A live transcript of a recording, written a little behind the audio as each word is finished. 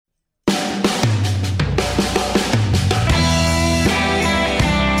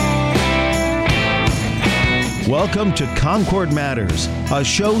Welcome to Concord Matters, a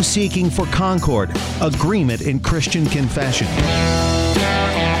show seeking for concord, agreement in Christian confession.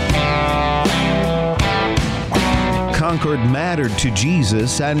 Concord mattered to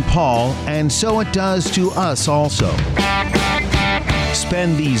Jesus and Paul, and so it does to us also.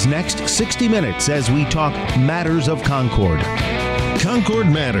 Spend these next 60 minutes as we talk matters of Concord. Concord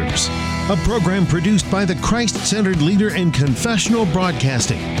Matters, a program produced by the Christ-centered leader in confessional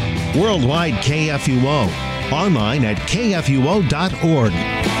broadcasting. Worldwide KFUO. Online at kfuo.org.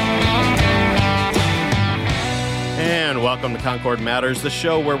 And welcome to Concord Matters, the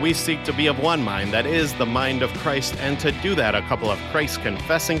show where we seek to be of one mind, that is, the mind of Christ. And to do that, a couple of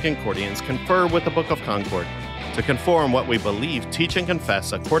Christ-confessing Concordians confer with the Book of Concord to conform what we believe, teach, and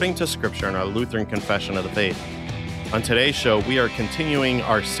confess according to Scripture in our Lutheran Confession of the Faith. On today's show, we are continuing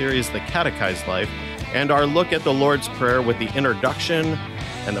our series, The Catechized Life, and our look at the Lord's Prayer with the introduction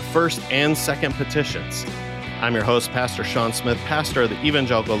and the first and second petitions. I'm your host, Pastor Sean Smith, pastor of the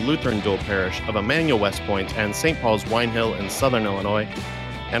Evangelical Lutheran Dual Parish of Emmanuel West Point and St. Paul's Wine Hill in Southern Illinois.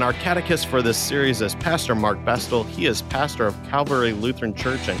 And our catechist for this series is Pastor Mark Bestel. He is pastor of Calvary Lutheran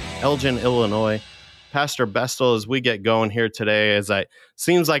Church in Elgin, Illinois. Pastor Bestel, as we get going here today,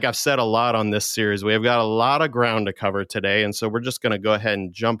 seems like I've said a lot on this series. We have got a lot of ground to cover today, and so we're just going to go ahead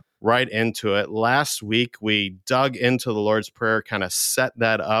and jump right into it. Last week, we dug into the Lord's Prayer, kind of set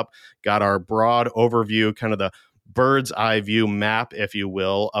that up, got our broad overview, kind of the bird's eye view map, if you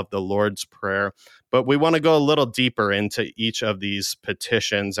will, of the Lord's Prayer. But we want to go a little deeper into each of these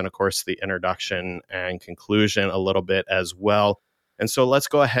petitions, and of course, the introduction and conclusion a little bit as well. And so let's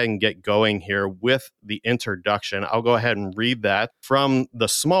go ahead and get going here with the introduction. I'll go ahead and read that from the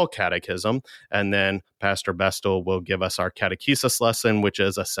Small Catechism, and then Pastor Bestel will give us our catechesis lesson, which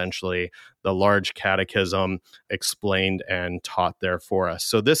is essentially the large catechism explained and taught there for us.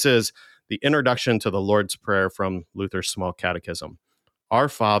 So this is the introduction to the Lord's Prayer from Luther's Small Catechism. Our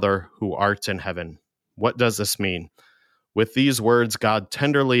Father, who art in heaven. What does this mean? With these words, God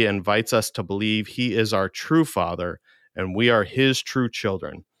tenderly invites us to believe He is our true Father, and we are His true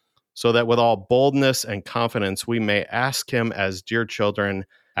children, so that with all boldness and confidence we may ask Him as dear children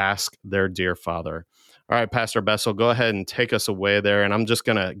ask their dear Father. All right, Pastor Bestel, go ahead and take us away there, and I'm just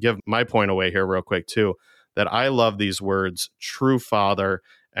going to give my point away here real quick, too, that I love these words, true Father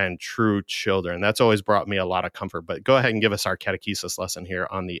and true children. That's always brought me a lot of comfort, but go ahead and give us our catechesis lesson here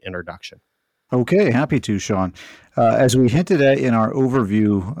on the introduction. Okay, happy to, Sean. As we hinted at in our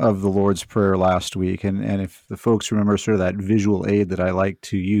overview of the Lord's Prayer last week, and if the folks remember sort of that visual aid that I like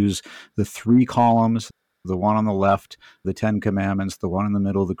to use, the three columns, the one on the left, the Ten Commandments, the one in the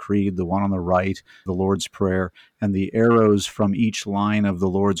middle, the Creed, the one on the right, the Lord's Prayer, and the arrows from each line of the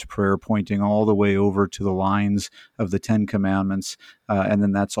Lord's Prayer pointing all the way over to the lines of the Ten Commandments. And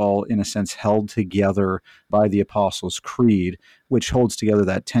then that's all, in a sense, held together by the Apostles' Creed, which holds together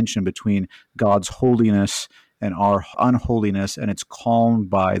that tension between God's holiness and our unholiness, and it's calmed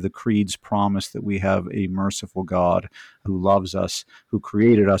by the Creed's promise that we have a merciful God who loves us, who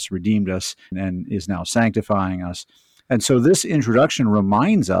created us, redeemed us, and is now sanctifying us. And so this introduction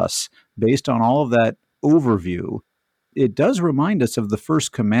reminds us, based on all of that overview, it does remind us of the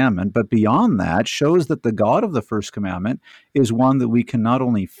first commandment, but beyond that, shows that the God of the first commandment is one that we can not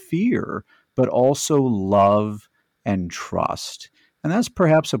only fear, but also love and trust. And that's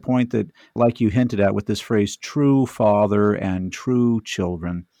perhaps a point that, like you hinted at with this phrase, true father and true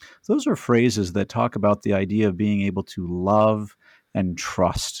children, those are phrases that talk about the idea of being able to love and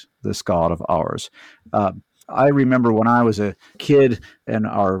trust this God of ours. I remember when I was a kid and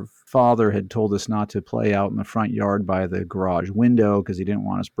our father had told us not to play out in the front yard by the garage window because he didn't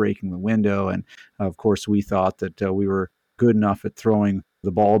want us breaking the window. And of course, we thought that we were good enough at throwing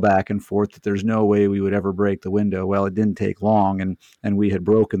the ball back and forth that there's no way we would ever break the window. Well, it didn't take long, and we had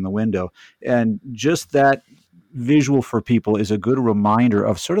broken the window. And just that visual for people is a good reminder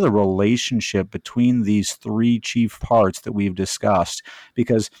of sort of the relationship between these three chief parts that we've discussed.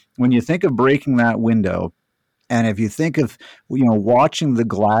 Because when you think of breaking that window, and if you think of, watching the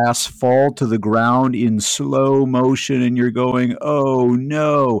glass fall to the ground in slow motion and you're going, oh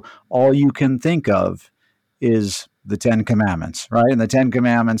no, all you can think of is the Ten Commandments, right? And the Ten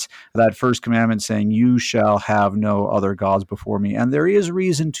Commandments, that first commandment saying, you shall have no other gods before me. And there is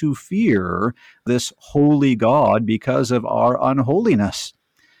reason to fear this holy God because of our unholiness.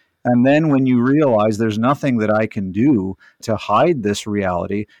 And then when you realize there's nothing that I can do to hide this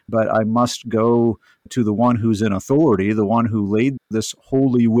reality, but I must go to the one who's in authority, the one who laid this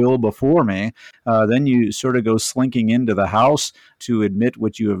holy will before me, then you sort of go slinking into the house to admit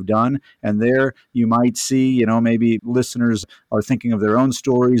what you have done. And there you might see, maybe listeners are thinking of their own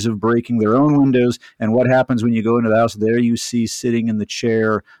stories of breaking their own windows. And what happens when you go into the house? There you see sitting in the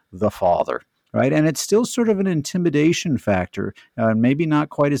chair the Father. Right. And it's still sort of an intimidation factor, maybe not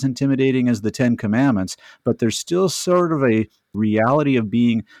quite as intimidating as the Ten Commandments, but there's still sort of a reality of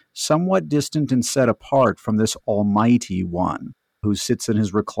being somewhat distant and set apart from this Almighty One who sits in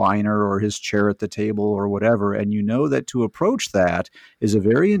his recliner or his chair at the table or whatever. And you know that to approach that is a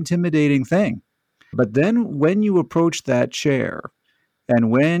very intimidating thing. But then when you approach that chair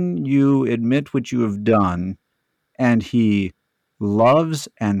and when you admit what you have done and he loves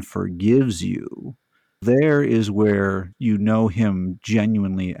and forgives you, there is where you know him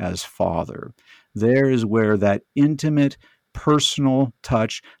genuinely as Father. There is where that intimate, personal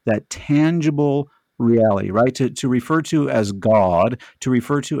touch, that tangible reality, right? To refer to as God, to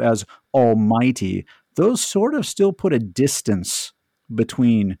refer to as Almighty, those sort of still put a distance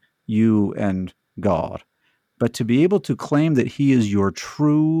between you and God. But to be able to claim that he is your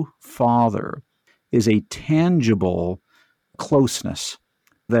true Father is a tangible closeness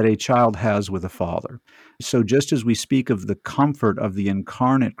that a child has with a father. So just as we speak of the comfort of the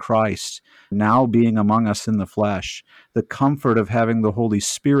incarnate Christ now being among us in the flesh, the comfort of having the Holy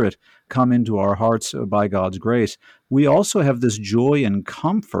Spirit come into our hearts by God's grace, we also have this joy and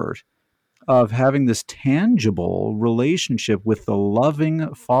comfort of having this tangible relationship with the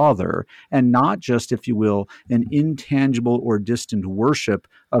loving Father, and not just, if you will, an intangible or distant worship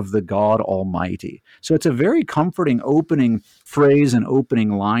of the God Almighty. So it's a very comforting opening phrase and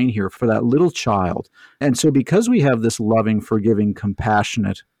opening line here for that little child. And so because we have this loving, forgiving,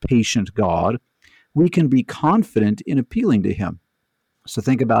 compassionate, patient God, we can be confident in appealing to him. So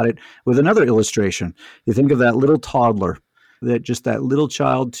think about it with another illustration. You think of that little toddler, that little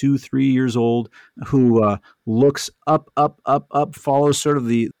child, 2-3 years old, who looks up, follows sort of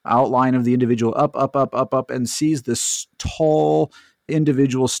the outline of the individual up, and sees this tall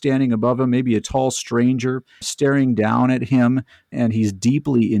individual standing above him, maybe a tall stranger staring down at him, and he's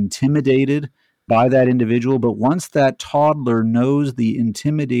deeply intimidated by that individual. But once that toddler knows the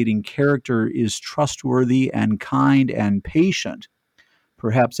intimidating character is trustworthy and kind and patient,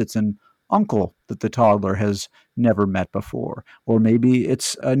 perhaps it's an uncle that the toddler has never met before, or maybe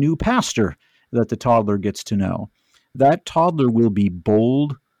it's a new pastor that the toddler gets to know. That toddler will be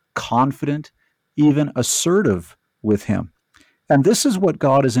bold, confident, even assertive with him. And this is what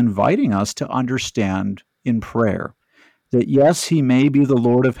God is inviting us to understand in prayer, that yes, he may be the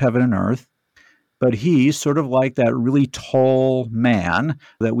Lord of heaven and earth, but he's sort of like that really tall man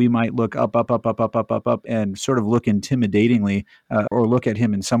that we might look up, and sort of look intimidatingly, or look at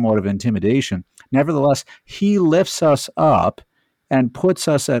him in somewhat of intimidation. Nevertheless, he lifts us up and puts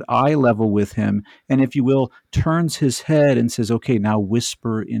us at eye level with him, and if you will, turns his head and says, okay, now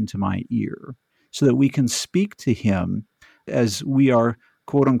whisper into my ear, so that we can speak to him as we are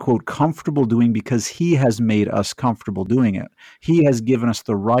quote unquote comfortable doing, because he has made us comfortable doing it. He has given us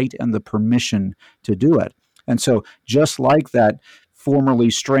the right and the permission to do it. And so just like that formerly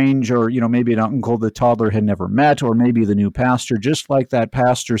strange, or maybe an uncle the toddler had never met, or maybe the new pastor, just like that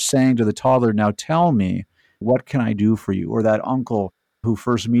pastor saying to the toddler, now tell me, what can I do for you? Or that uncle who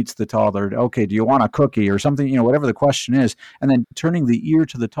first meets the toddler, okay, do you want a cookie or something, whatever the question is, and then turning the ear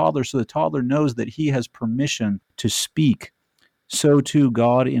to the toddler so the toddler knows that he has permission to speak. So too,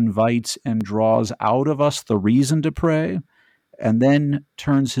 God invites and draws out of us the reason to pray, and then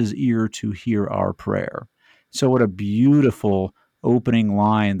turns his ear to hear our prayer. So what a beautiful opening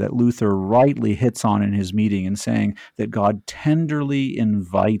line that Luther rightly hits on in his meeting, in saying that God tenderly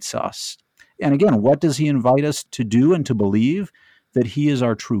invites us. And again, what does he invite us to do and to believe? That he is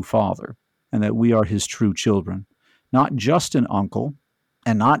our true Father, and that we are his true children. Not just an uncle,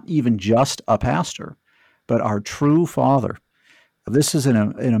 and not even just a pastor, but our true Father. This is an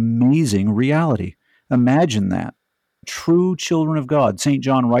amazing reality. Imagine that. True children of God. St.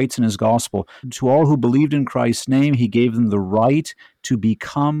 John writes in his gospel, to all who believed in Christ's name, he gave them the right to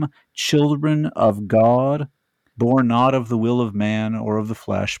become children of God, born not of the will of man or of the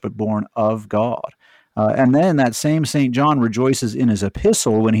flesh, but born of God. And then that same St. John rejoices in his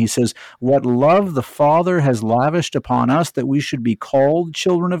epistle when he says, what love the Father has lavished upon us, that we should be called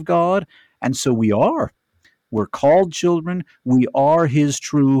children of God. And so we are. We're called children. We are his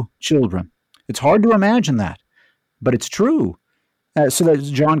true children. It's hard to imagine that, but it's true. So that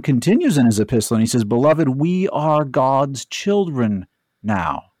John continues in his epistle, and he says, beloved, we are God's children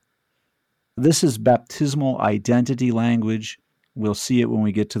now. This is baptismal identity language. We'll see it when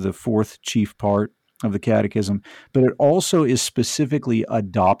we get to the fourth chief part of the Catechism, but it also is specifically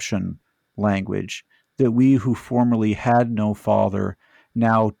adoption language, that we who formerly had no father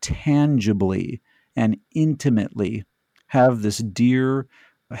now tangibly and intimately have this dear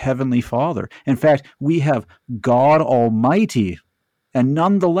Heavenly Father. In fact, we have God Almighty, and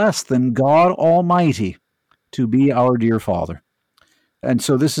none the less than God Almighty, to be our dear Father. And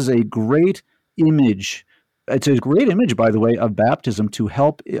so this is a great image. It's a great image, by the way, of baptism to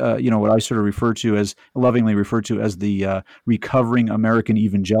help, what I sort of lovingly refer to as the recovering American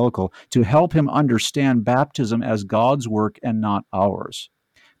evangelical, to help him understand baptism as God's work and not ours.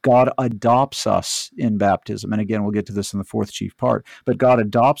 God adopts us in baptism. And again, we'll get to this in the fourth chief part. But God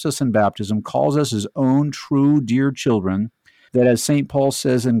adopts us in baptism, calls us his own true dear children, that as St. Paul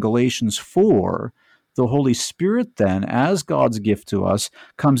says in Galatians 4, the Holy Spirit then, as God's gift to us,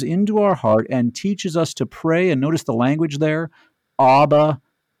 comes into our heart and teaches us to pray, and notice the language there, Abba,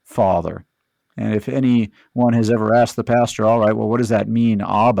 Father. And if anyone has ever asked the pastor, all right, well, what does that mean,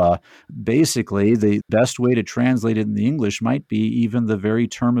 Abba? Basically, the best way to translate it in the English might be even the very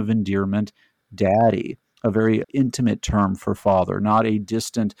term of endearment, daddy, a very intimate term for father, not a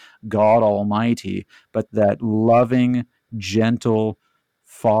distant God Almighty, but that loving, gentle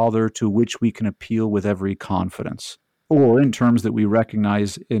Father to which we can appeal with every confidence. Or in terms that we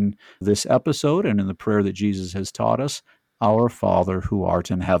recognize in this episode and in the prayer that Jesus has taught us, our Father who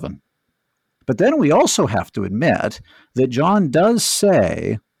art in heaven. But then we also have to admit that John does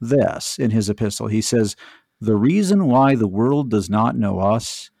say this in his epistle. He says, the reason why the world does not know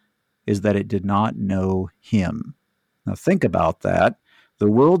us is that it did not know him. Now think about that. The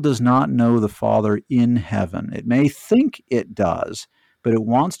world does not know the Father in heaven. It may think it does, but it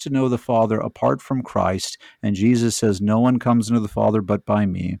wants to know the Father apart from Christ. And Jesus says, no one comes into the Father but by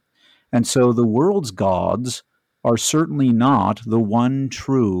me. And so the world's gods are certainly not the one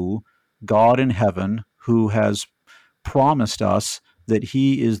true God in heaven who has promised us that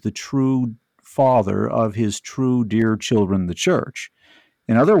he is the true Father of his true dear children, the church.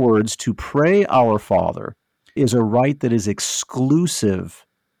 In other words, to pray our Father is a right that is exclusive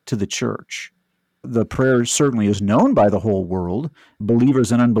to the church. The prayer certainly is known by the whole world,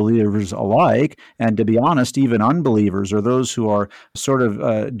 believers and unbelievers alike, and to be honest, even unbelievers or those who are sort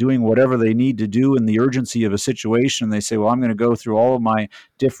of doing whatever they need to do in the urgency of a situation. They say, well, I'm going to go through all of my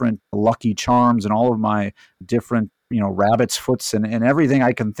different lucky charms and all of my different, rabbit's foots and everything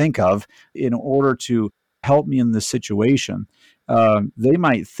I can think of in order to help me in this situation. They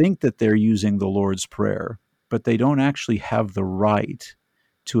might think that they're using the Lord's Prayer, but they don't actually have the right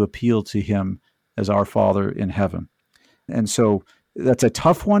to appeal to him as our Father in heaven. And so that's a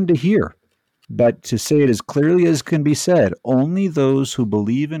tough one to hear, but to say it as clearly as can be said, only those who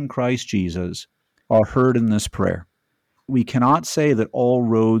believe in Christ Jesus are heard in this prayer. We cannot say that all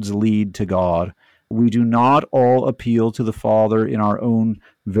roads lead to God. We do not all appeal to the Father in our own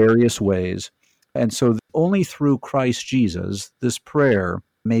various ways. And so only through Christ Jesus, this prayer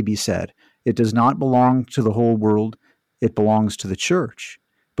may be said. It does not belong to the whole world. It belongs to the church.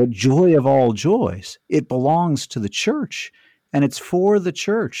 But joy of all joys, it belongs to the church, and it's for the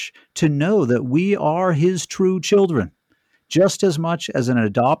church to know that we are his true children, just as much as an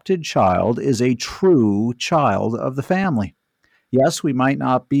adopted child is a true child of the family. Yes, we might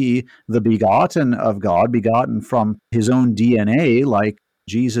not be the begotten of God, begotten from his own DNA, like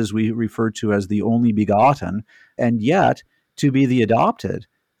Jesus we refer to as the only begotten, and yet to be the adopted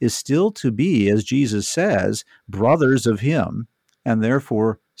is still to be, as Jesus says, brothers of him, and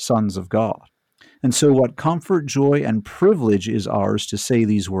therefore sons of God. And so what comfort, joy, and privilege is ours to say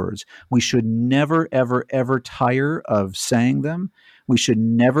these words. We should never, ever, ever tire of saying them. We should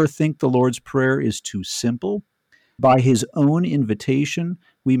never think the Lord's Prayer is too simple. By his own invitation,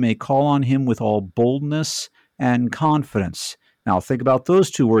 we may call on him with all boldness and confidence. Now think about those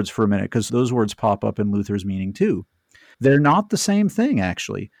two words for a minute, because those words pop up in Luther's meaning too. They're not the same thing,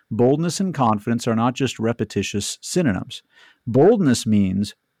 actually. Boldness and confidence are not just repetitious synonyms. Boldness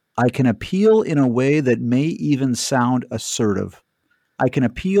means I can appeal in a way that may even sound assertive. I can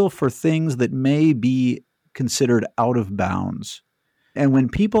appeal for things that may be considered out of bounds. And when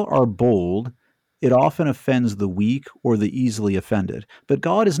people are bold, it often offends the weak or the easily offended. But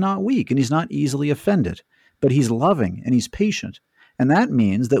God is not weak and he's not easily offended, but he's loving and he's patient. And that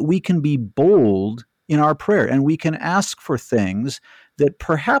means that we can be bold in our prayer, and we can ask for things that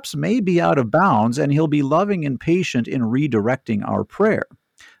perhaps may be out of bounds, and he'll be loving and patient in redirecting our prayer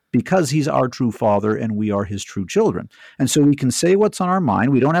because he's our true Father and we are his true children. And so we can say what's on our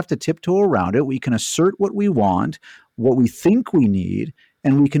mind. We don't have to tiptoe around it. We can assert what we want, what we think we need,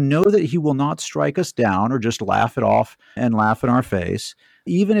 And we can know that he will not strike us down or just laugh it off and laugh in our face,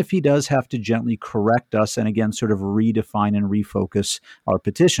 even if he does have to gently correct us and again sort of redefine and refocus our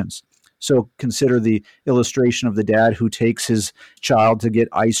petitions. So consider the illustration of the dad who takes his child to get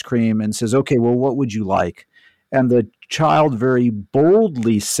ice cream and says, okay, well, what would you like? And the child very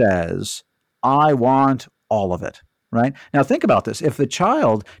boldly says, I want all of it, right? Now think about this. If the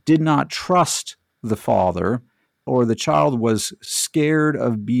child did not trust the father, or the child was scared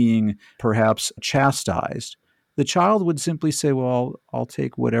of being perhaps chastised, the child would simply say, well, I'll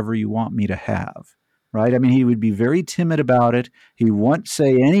take whatever you want me to have, right? I mean, he would be very timid about it. He won't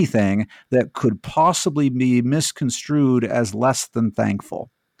say anything that could possibly be misconstrued as less than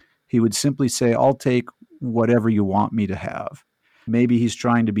thankful. He would simply say, I'll take whatever you want me to have. Maybe he's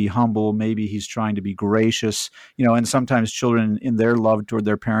trying to be humble. Maybe he's trying to be gracious, and sometimes children in their love toward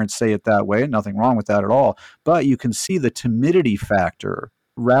their parents say it that way. Nothing wrong with that at all. But you can see the timidity factor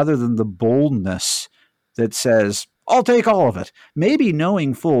rather than the boldness that says, I'll take all of it. Maybe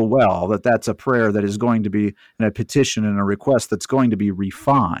knowing full well that that's a prayer that is going to be a petition and a request that's going to be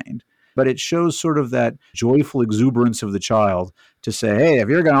refined. But it shows sort of that joyful exuberance of the child to say, hey, if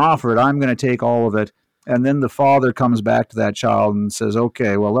you're going to offer it, I'm going to take all of it. And then the father comes back to that child and says,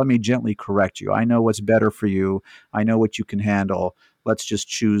 okay, well, let me gently correct you. I know what's better for you. I know what you can handle. Let's just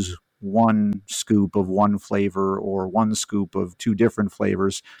choose one scoop of one flavor or one scoop of two different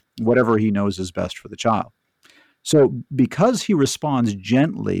flavors, whatever he knows is best for the child. So because he responds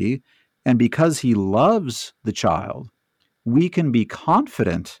gently and because he loves the child, we can be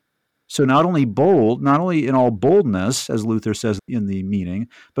confident. So not only in all boldness, as Luther says in the meaning,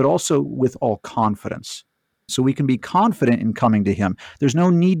 but also with all confidence. So we can be confident in coming to him. There's no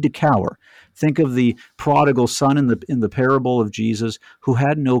need to cower. Think of the prodigal son in the parable of Jesus who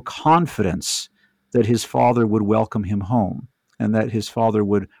had no confidence that his father would welcome him home and that his father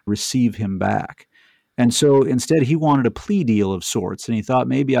would receive him back. And so instead he wanted a plea deal of sorts, and he thought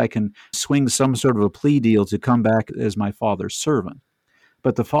maybe I can swing some sort of a plea deal to come back as my father's servant.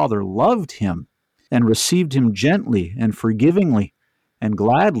 But the father loved him and received him gently and forgivingly and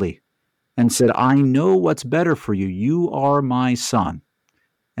gladly and said, I know what's better for you. You are my son.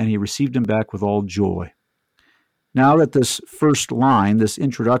 And he received him back with all joy. Now that this first line, this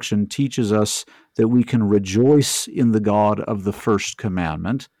introduction, teaches us that we can rejoice in the God of the first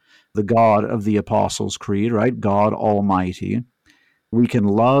commandment, the God of the Apostles' Creed, right? God Almighty. We can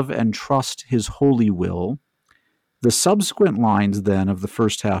love and trust his holy will. The subsequent lines then of the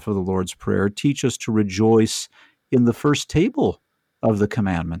first half of the Lord's Prayer teach us to rejoice in the first table of the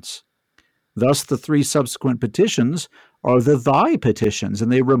commandments. Thus, the three subsequent petitions are the thy petitions,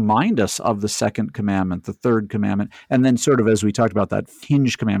 and they remind us of the second commandment, the third commandment, and then sort of as we talked about that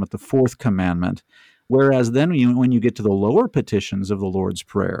hinge commandment, the fourth commandment. Whereas then when you get to the lower petitions of the Lord's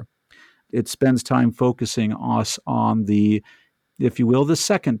Prayer, it spends time focusing us on the, if you will, the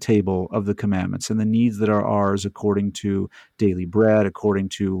second table of the commandments and the needs that are ours according to daily bread, according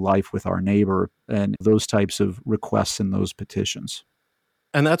to life with our neighbor, and those types of requests in those petitions.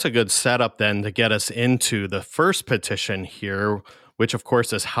 And that's a good setup then to get us into the first petition here, which of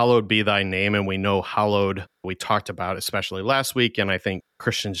course is hallowed be thy name. And we know hallowed, we talked about especially last week, and I think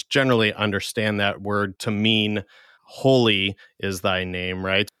Christians generally understand that word to mean holy is thy name,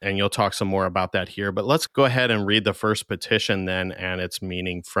 right? And you'll talk some more about that here. But let's go ahead and read the first petition then and its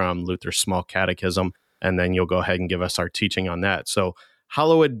meaning from Luther's Small Catechism, and then you'll go ahead and give us our teaching on that. So,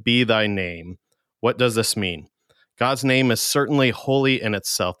 hallowed be thy name. What does this mean? God's name is certainly holy in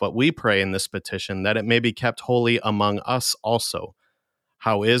itself, but we pray in this petition that it may be kept holy among us also.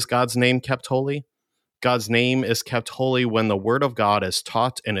 How is God's name kept holy? God's name is kept holy when the word of God is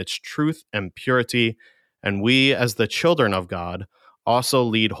taught in its truth and purity, and we, as the children of God, also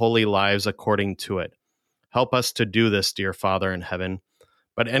lead holy lives according to it. Help us to do this, dear Father in heaven.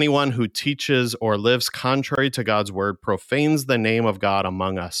 But anyone who teaches or lives contrary to God's word profanes the name of God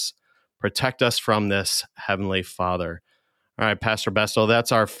among us. Protect us from this, Heavenly Father. All right, Pastor Bestel,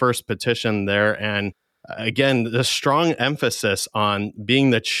 that's our first petition there. And again, the strong emphasis on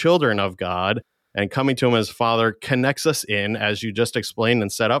being the children of God and coming to him as Father connects us in, as you just explained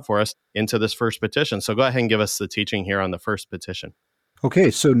and set up for us, into this first petition. So go ahead and give us the teaching here on the first petition.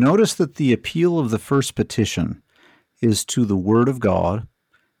 Okay, so notice that the appeal of the first petition is to the Word of God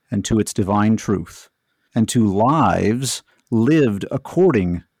and to its divine truth, and to lives lived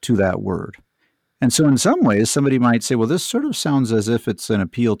according to that Word. And so in some ways, somebody might say, well, this sort of sounds as if it's an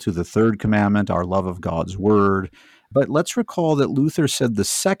appeal to the third commandment, our love of God's Word. But let's recall that Luther said the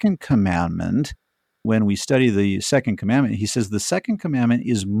second commandment, when we study the second commandment, he says the second commandment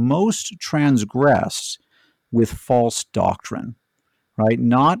is most transgressed with false doctrine. right?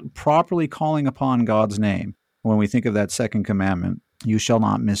 Not properly calling upon God's name. When we think of that second commandment, you shall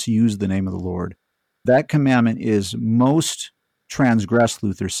not misuse the name of the Lord. That commandment is most transgressed,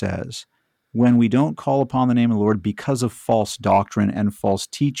 Luther says, when we don't call upon the name of the Lord because of false doctrine and false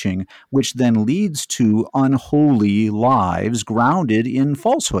teaching, which then leads to unholy lives grounded in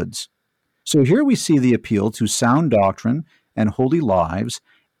falsehoods. So here we see the appeal to sound doctrine and holy lives.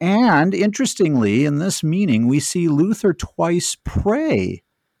 And interestingly, in this meaning, we see Luther twice pray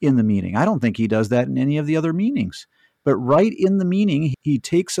in the meaning. I don't think he does that in any of the other meanings. But right in the meaning, he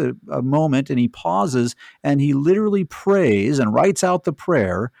takes a moment and he pauses and he literally prays and writes out the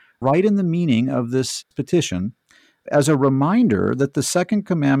prayer right in the meaning of this petition as a reminder that the second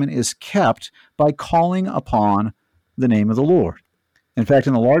commandment is kept by calling upon the name of the Lord. In fact,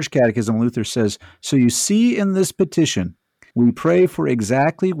 in the Large Catechism, Luther says, "So you see in this petition, we pray for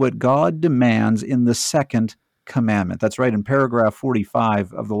exactly what God demands in the second commandment." That's right in paragraph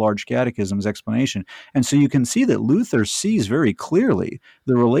 45 of the Large Catechism's explanation. And so you can see that Luther sees very clearly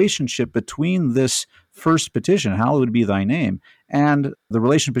the relationship between this first petition, hallowed be thy name, and the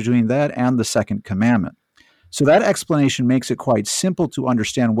relation between that and the second commandment. So that explanation makes it quite simple to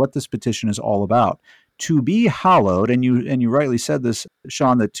understand what this petition is all about. To be hallowed, and you rightly said this,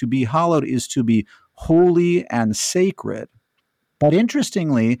 Sean, that to be hallowed is to be holy and sacred. But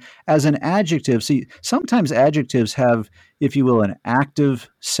interestingly, as an adjective, see, sometimes adjectives have, if you will, an active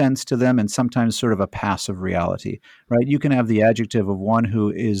sense to them and sometimes sort of a passive reality, right? You can have the adjective of one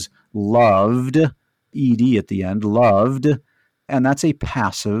who is loved, ed at the end, loved, and that's a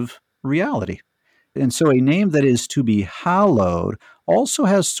passive reality. And so a name that is to be hallowed also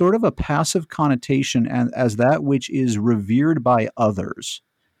has sort of a passive connotation as that which is revered by others.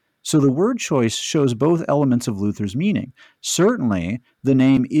 So the word choice shows both elements of Luther's meaning. Certainly, the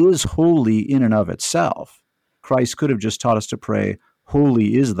name is holy in and of itself. Christ could have just taught us to pray,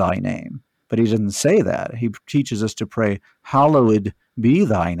 "Holy is thy name," but he didn't say that. He teaches us to pray, "Hallowed be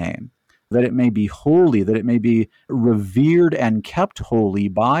thy name," that it may be holy, that it may be revered and kept holy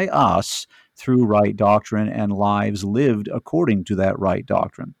by us through right doctrine and lives lived according to that right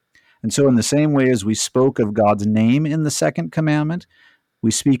doctrine. And so in the same way as we spoke of God's name in the second commandment,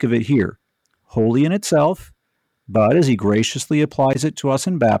 we speak of it here, holy in itself, but as he graciously applies it to us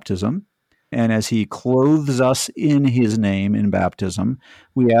in baptism, and as he clothes us in his name in baptism,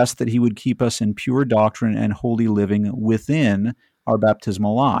 we ask that he would keep us in pure doctrine and holy living within our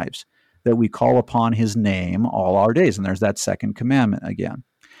baptismal lives, that we call upon his name all our days. And there's that second commandment again.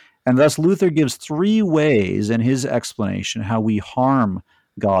 And thus Luther gives three ways in his explanation how we harm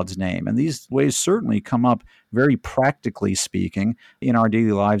God's name. And these ways certainly come up, very practically speaking, in our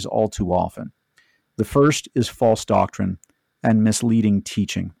daily lives all too often. The first is false doctrine and misleading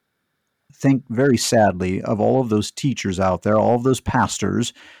teaching. Think very sadly of all of those teachers out there, all of those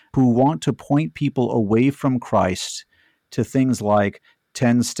pastors who want to point people away from Christ to things like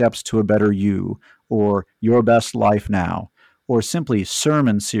 10 steps to a better you, or your best life now, or simply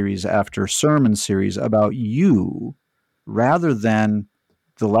sermon series after sermon series about you, rather than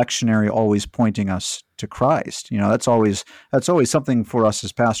the lectionary always pointing us to Christ. You know, that's always something for us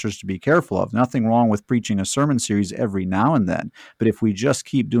as pastors to be careful of. Nothing wrong with preaching a sermon series every now and then, but if we just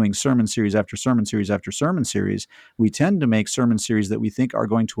keep doing sermon series after sermon series after sermon series, we tend to make sermon series that we think are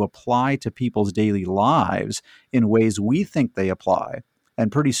going to apply to people's daily lives in ways we think they apply.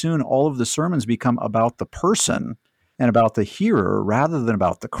 And pretty soon all of the sermons become about the person and about the hearer rather than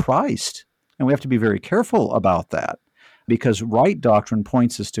about the Christ. And we have to be very careful about that, because right doctrine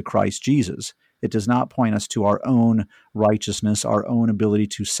points us to Christ Jesus. It does not point us to our own righteousness, our own ability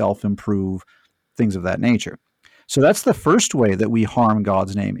to self-improve, things of that nature. So that's the first way that we harm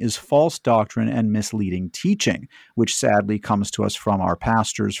God's name, is false doctrine and misleading teaching, which sadly comes to us from our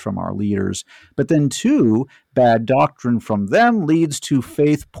pastors, from our leaders. But then two, bad doctrine from them leads to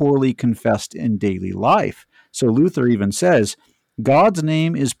faith poorly confessed in daily life. So Luther even says, God's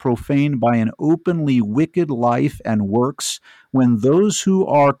name is profaned by an openly wicked life and works when those who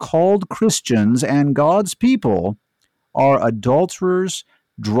are called Christians and God's people are adulterers,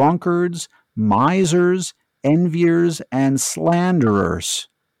 drunkards, misers, enviers, and slanderers.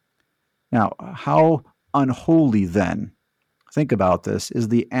 Now, how unholy then, think about this, is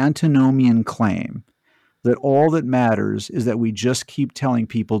the antinomian claim that all that matters is that we just keep telling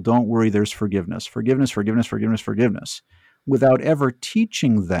people, don't worry, there's forgiveness, forgiveness, forgiveness, forgiveness, forgiveness, without ever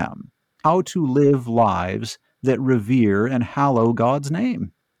teaching them how to live lives that revere and hallow God's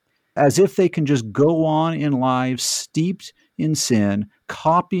name, as if they can just go on in lives steeped in sin,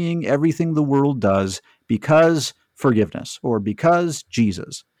 copying everything the world does because forgiveness or because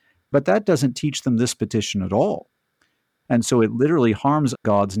Jesus. But that doesn't teach them this petition at all. And so it literally harms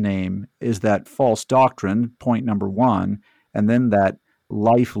God's name, is that false doctrine, point number one, and then that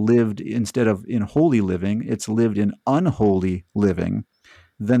life lived instead of in holy living, it's lived in unholy living.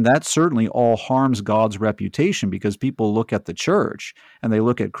 Then that certainly all harms God's reputation, because people look at the church and they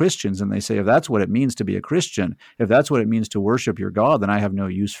look at Christians and they say, if that's what it means to be a Christian, if that's what it means to worship your God, then I have no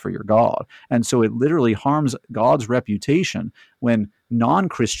use for your God. And so it literally harms God's reputation when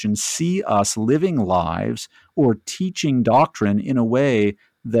non-Christians see us living lives or teaching doctrine in a way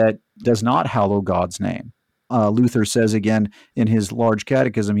that does not hallow God's name. Luther says again in his large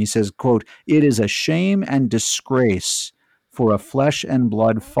catechism, he says, quote, "It is a shame and disgrace for a flesh and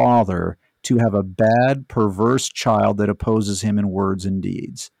blood father to have a bad, perverse child that opposes him in words and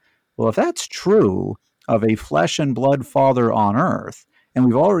deeds." Well, if that's true of a flesh and blood father on earth, and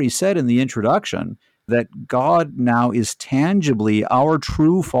we've already said in the introduction that God now is tangibly our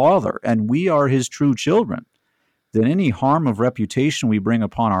true father and we are his true children, then any harm of reputation we bring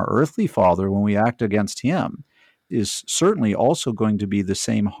upon our earthly father when we act against him is certainly also going to be the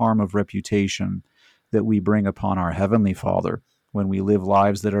same harm of reputation that we bring upon our heavenly Father when we live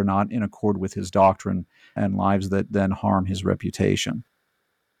lives that are not in accord with his doctrine and lives that then harm his reputation.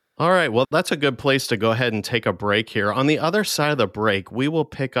 All right, well, that's a good place to go ahead and take a break here. On the other side of the break, we will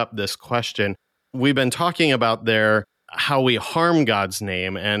pick up this question. We've been talking about there how we harm God's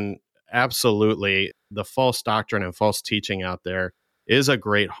name, and absolutely the false doctrine and false teaching out there is a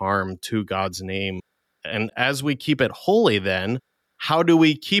great harm to God's name. And as we keep it holy then, how do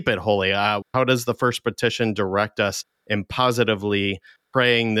we keep it holy? How does the first petition direct us in positively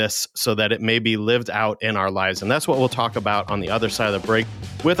praying this so that it may be lived out in our lives? And that's what we'll talk about on the other side of the break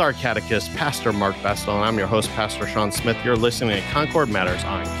with our catechist, Pastor Mark Bestel. And I'm your host, Pastor Sean Smith. You're listening to Concord Matters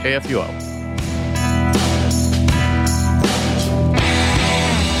on KFUO.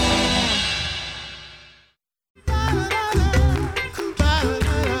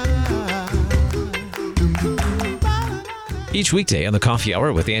 Each weekday on the Coffee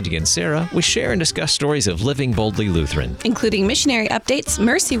Hour with Andy and Sarah, we share and discuss stories of living boldly Lutheran, including missionary updates,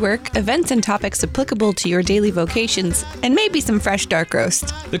 mercy work, events and topics applicable to your daily vocations, and maybe some fresh dark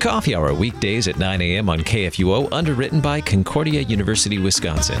roast. The Coffee Hour weekdays at 9 a.m. on KFUO, underwritten by Concordia University,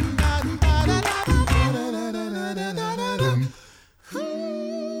 Wisconsin.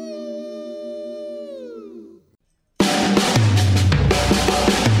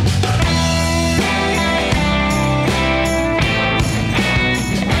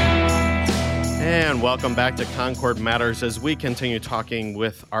 Welcome back to Concord Matters as we continue talking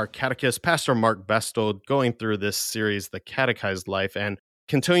with our catechist, Pastor Mark Bestel, going through this series, The Catechized Life, and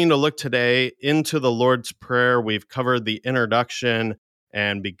continuing to look today into the Lord's Prayer. We've covered the introduction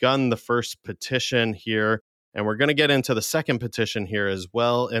and begun the first petition here, and we're going to get into the second petition here as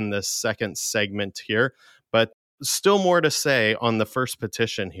well in this second segment here, but still more to say on the first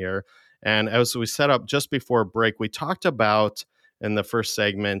petition here. And as we set up just before break, we talked about in the first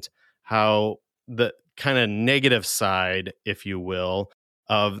segment how the kind of negative side, if you will,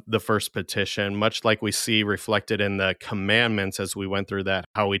 of the first petition, much like we see reflected in the commandments as we went through that,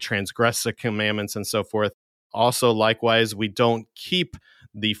 how we transgress the commandments and so forth. Also, likewise, we don't keep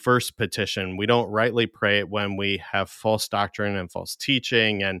the first petition. We don't rightly pray it when we have false doctrine and false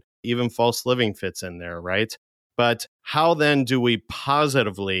teaching, and even false living fits in there, right? But how then do we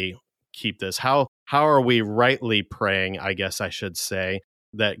positively keep this? How are we rightly praying, I guess I should say,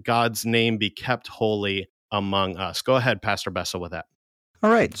 that God's name be kept holy among us? Go ahead, Pastor Bestel, with that. All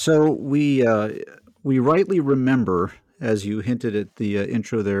right. So we rightly remember, as you hinted at the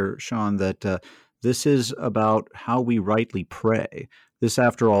intro there, Sean, that this is about how we rightly pray. This,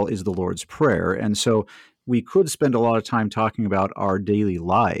 after all, is the Lord's Prayer. And so we could spend a lot of time talking about our daily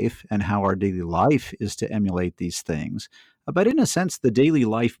life and how our daily life is to emulate these things. But in a sense, the daily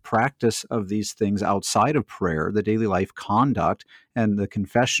life practice of these things outside of prayer, the daily life conduct and the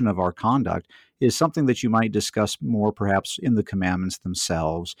confession of our conduct, is something that you might discuss more perhaps in the commandments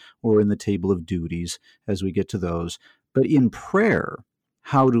themselves or in the table of duties as we get to those. But in prayer,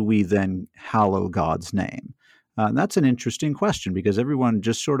 how do we then hallow God's name? And that's an interesting question, because everyone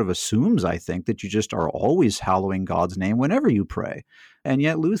just sort of assumes, I think, that you just are always hallowing God's name whenever you pray. And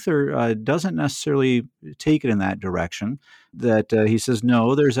yet Luther doesn't necessarily take it in that direction, that he says,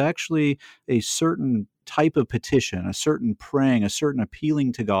 no, there's actually a certain type of petition, a certain praying, a certain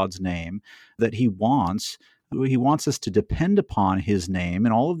appealing to God's name that he wants. He wants us to depend upon his name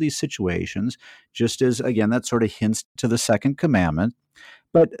in all of these situations, just as, again, that sort of hints to the second commandment.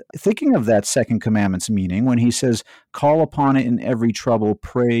 But thinking of that second commandment's meaning, when he says, call upon it in every trouble,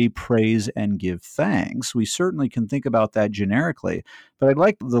 pray, praise, and give thanks, we certainly can think about that generically. But I'd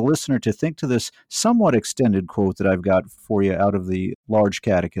like the listener to think to this somewhat extended quote that I've got for you out of the Large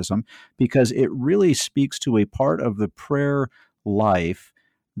Catechism, because it really speaks to a part of the prayer life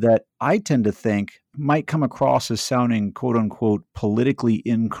that I tend to think might come across as sounding, quote unquote, politically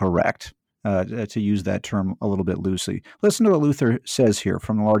incorrect. To use that term a little bit loosely. Listen to what Luther says here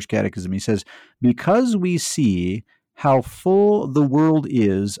from the Large Catechism. He says, because we see how full the world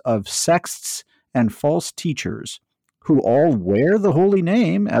is of sects and false teachers, who all wear the holy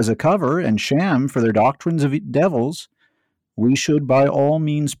name as a cover and sham for their doctrines of devils, we should by all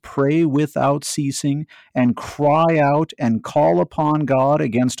means pray without ceasing and cry out and call upon God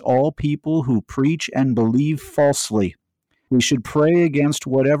against all people who preach and believe falsely. We should pray against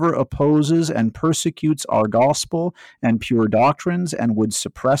whatever opposes and persecutes our gospel and pure doctrines and would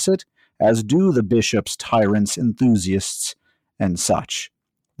suppress it, as do the bishops, tyrants, enthusiasts, and such.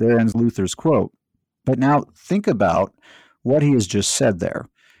 There ends Luther's quote. But now think about what he has just said there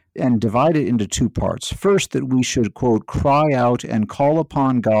and divide it into two parts. First, that we should, quote, cry out and call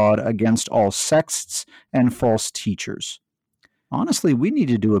upon God against all sects and false teachers. Honestly, we need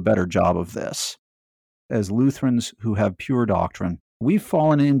to do a better job of this. As Lutherans who have pure doctrine, we've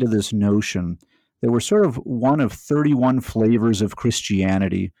fallen into this notion that we're sort of one of 31 flavors of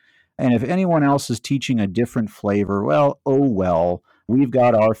Christianity. And if anyone else is teaching a different flavor, well, oh well, we've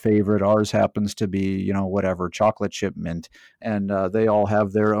got our favorite. Ours happens to be, whatever, chocolate chip mint. And they all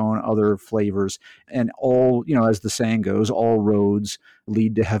have their own other flavors. And all, as the saying goes, all roads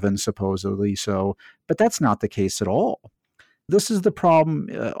lead to heaven, supposedly so. But that's not the case at all. This is the problem,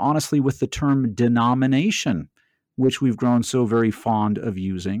 honestly, with the term denomination, which we've grown so very fond of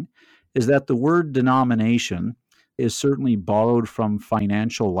using, is that the word denomination is certainly borrowed from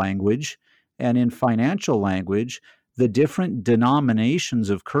financial language. And in financial language, the different denominations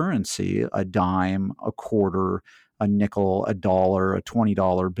of currency, a dime, a quarter, a nickel, a dollar, a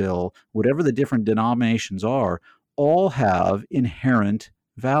 $20 bill, whatever the different denominations are, all have inherent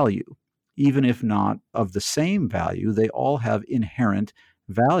value. Even if not of the same value, they all have inherent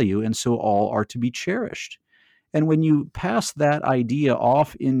value, and so all are to be cherished. And when you pass that idea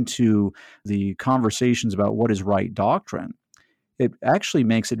off into the conversations about what is right doctrine, it actually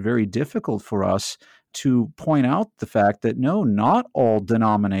makes it very difficult for us to point out the fact that no, not all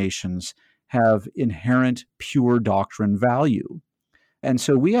denominations have inherent pure doctrine value. And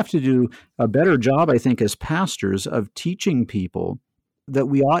so we have to do a better job, I think, as pastors of teaching people that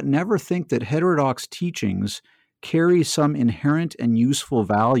we ought never think that heterodox teachings carry some inherent and useful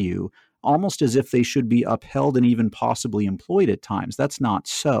value, almost as if they should be upheld and even possibly employed at times. That's not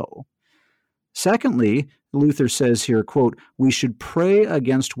so. Secondly, Luther says here, quote, we should pray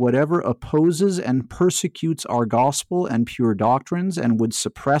against whatever opposes and persecutes our gospel and pure doctrines and would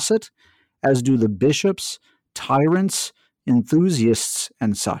suppress it, as do the bishops, tyrants, enthusiasts,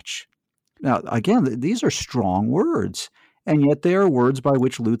 and such. Now, again, these are strong words. And yet they are words by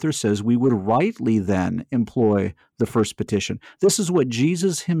which Luther says we would rightly then employ the first petition. This is what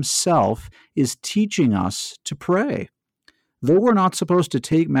Jesus himself is teaching us to pray. Though we're not supposed to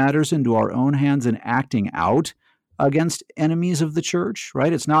take matters into our own hands and acting out against enemies of the church,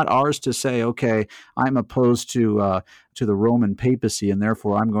 right? It's not ours to say, okay, I'm opposed to the Roman papacy, and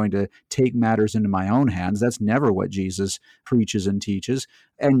therefore I'm going to take matters into my own hands. That's never what Jesus preaches and teaches.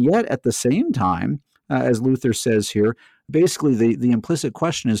 And yet at the same time, as Luther says here, basically the implicit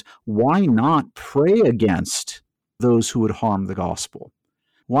question is, why not pray against those who would harm the gospel?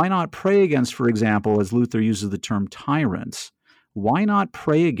 Why not pray against, for example, as Luther uses the term tyrants, why not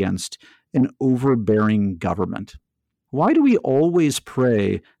pray against an overbearing government? Why do we always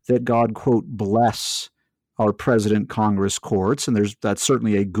pray that God, quote, bless our president, Congress, courts? And that's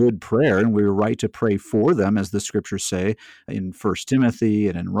certainly a good prayer, and we're right to pray for them, as the scriptures say in 1 Timothy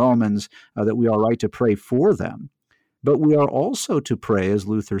and in Romans, that we are right to pray for them. But we are also to pray, as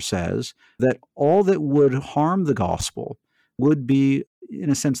Luther says, that all that would harm the gospel would be,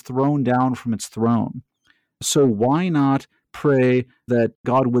 in a sense, thrown down from its throne. So why not pray that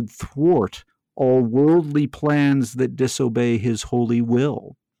God would thwart all worldly plans that disobey his holy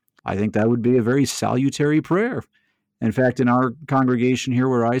will? I think that would be a very salutary prayer. In fact, in our congregation here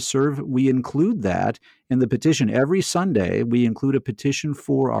where I serve, we include that in the petition. Every Sunday, we include a petition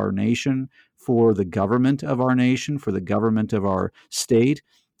for our nation, for the government of our nation, for the government of our state.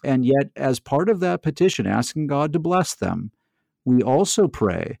 And yet, as part of that petition, asking God to bless them, we also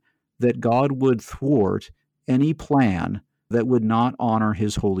pray that God would thwart any plan that would not honor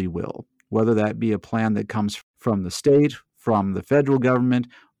his holy will, whether that be a plan that comes from the state, from the federal government,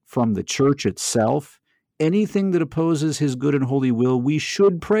 from the church itself. Anything that opposes his good and holy will, we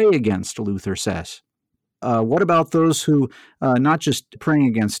should pray against, Luther says. What about those who, not just praying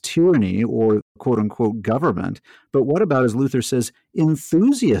against tyranny or quote-unquote government, but what about, as Luther says,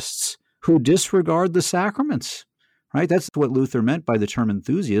 enthusiasts who disregard the sacraments? Right? That's what Luther meant by the term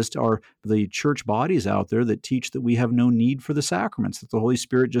enthusiast, are the church bodies out there that teach that we have no need for the sacraments, that the Holy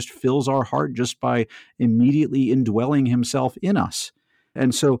Spirit just fills our heart just by immediately indwelling himself in us.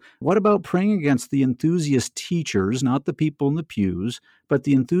 And so what about praying against the enthusiast teachers, not the people in the pews, but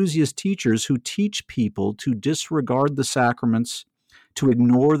the enthusiast teachers who teach people to disregard the sacraments, to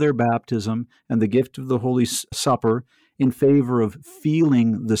ignore their baptism and the gift of the Holy Supper in favor of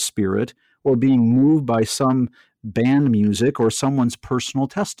feeling the Spirit or being moved by some band music or someone's personal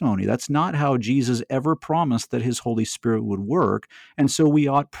testimony? That's not how Jesus ever promised that his Holy Spirit would work. And so we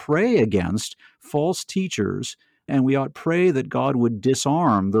ought pray against false teachers, and we ought pray that God would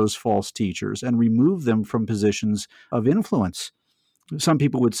disarm those false teachers and remove them from positions of influence. Some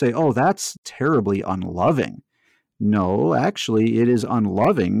people would say, oh, that's terribly unloving. No, actually, it is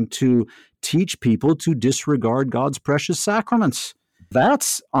unloving to teach people to disregard God's precious sacraments.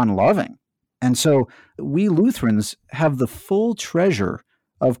 That's unloving. And so we Lutherans have the full treasure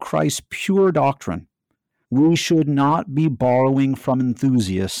of Christ's pure doctrine. We should not be borrowing from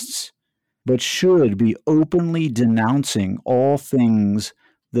enthusiasts, but should be openly denouncing all things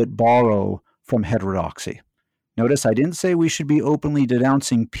that borrow from heterodoxy. Notice I didn't say we should be openly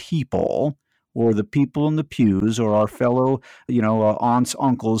denouncing people or the people in the pews or our fellow, aunts,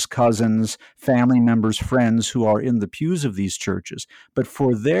 uncles, cousins, family members, friends who are in the pews of these churches. But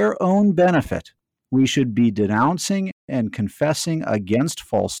for their own benefit, we should be denouncing and confessing against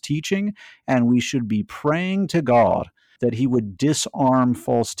false teaching, and we should be praying to God that he would disarm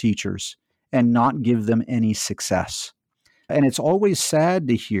false teachers and not give them any success. And it's always sad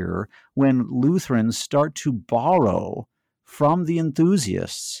to hear when Lutherans start to borrow from the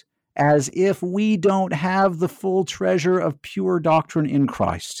enthusiasts as if we don't have the full treasure of pure doctrine in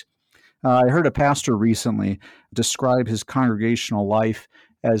Christ. I heard a pastor recently describe his congregational life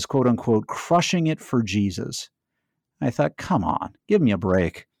as, quote unquote, crushing it for Jesus. I thought, come on, give me a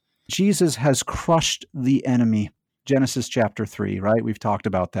break. Jesus has crushed the enemy. Genesis chapter 3, right? We've talked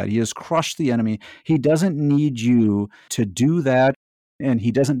about that. He has crushed the enemy. He doesn't need you to do that, and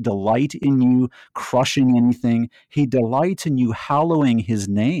he doesn't delight in you crushing anything. He delights in you hallowing his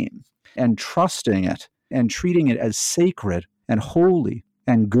name and trusting it and treating it as sacred and holy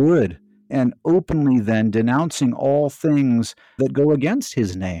and good, and openly then denouncing all things that go against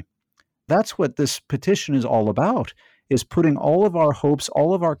his name. That's what this petition is all about, is putting all of our hopes,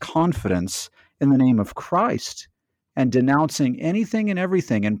 all of our confidence in the name of Christ, and denouncing anything and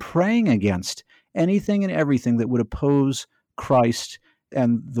everything and praying against anything and everything that would oppose Christ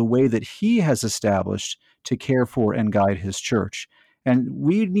and the way that he has established to care for and guide his church. And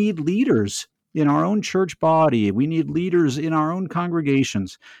we need leaders in our own church body. We need leaders in our own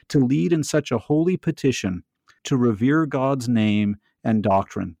congregations to lead in such a holy petition to revere God's name and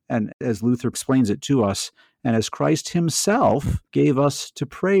doctrine. And as Luther explains it to us, and as Christ himself gave us to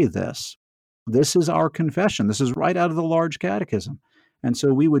pray this. This is our confession. This is right out of the Large Catechism. And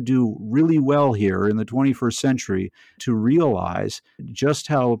so we would do really well here in the 21st century to realize just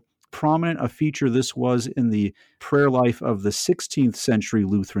how prominent a feature this was in the prayer life of the 16th century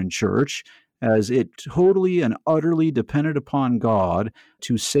Lutheran Church, as it totally and utterly depended upon God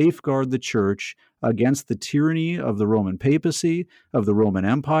to safeguard the church against the tyranny of the Roman papacy, of the Roman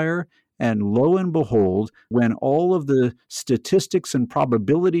Empire. And lo and behold, when all of the statistics and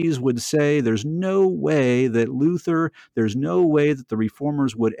probabilities would say there's no way that Luther, there's no way that the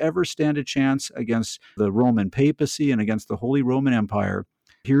reformers would ever stand a chance against the Roman papacy and against the Holy Roman Empire,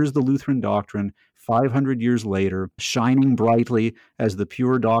 here's the Lutheran doctrine 500 years later, shining brightly as the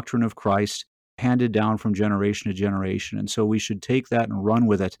pure doctrine of Christ, handed down from generation to generation. And so we should take that and run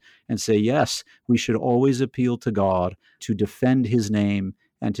with it and say, yes, we should always appeal to God to defend his name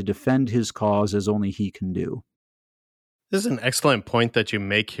and to defend his cause as only he can do. This is an excellent point that you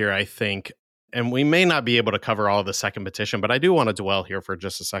make here, I think. And we may not be able to cover all of the second petition, but I do want to dwell here for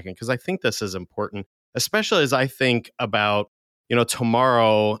just a second, because I think this is important, especially as I think about,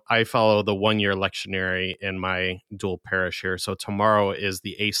 tomorrow I follow the 1-year lectionary in my dual parish here. So tomorrow is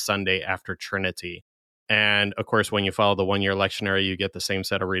the 8th Sunday after Trinity. And of course, when you follow the 1-year lectionary, you get the same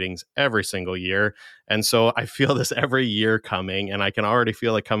set of readings every single year. And so I feel this every year coming, and I can already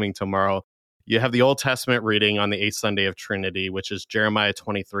feel it coming tomorrow. You have the Old Testament reading on the 8th Sunday of Trinity, which is Jeremiah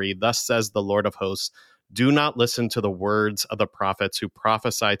 23. Thus says the Lord of hosts, do not listen to the words of the prophets who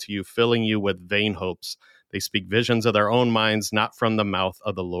prophesy to you, filling you with vain hopes. They speak visions of their own minds, not from the mouth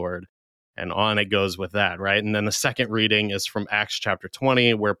of the Lord. And on it goes with that, right? And then the second reading is from Acts chapter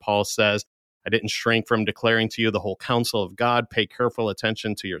 20, where Paul says, I didn't shrink from declaring to you the whole counsel of God. Pay careful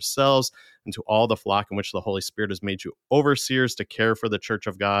attention to yourselves and to all the flock in which the Holy Spirit has made you overseers to care for the church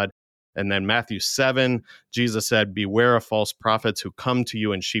of God. And then Matthew 7, Jesus said, beware of false prophets who come to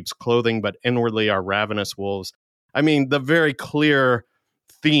you in sheep's clothing, but inwardly are ravenous wolves. I mean, the very clear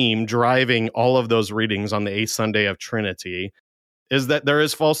theme driving all of those readings on the eighth Sunday of Trinity is that there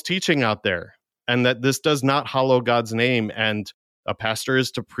is false teaching out there, and that this does not hallow God's name. And a pastor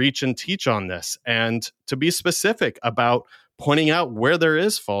is to preach and teach on this, and to be specific about pointing out where there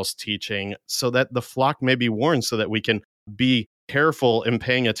is false teaching so that the flock may be warned, so that we can be careful in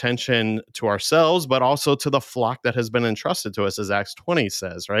paying attention to ourselves, but also to the flock that has been entrusted to us, as Acts 20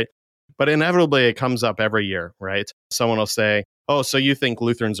 says, right? But inevitably, it comes up every year, right? Someone will say, oh, so you think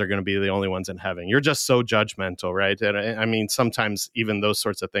Lutherans are going to be the only ones in heaven? You're just so judgmental, right? And I mean, sometimes even those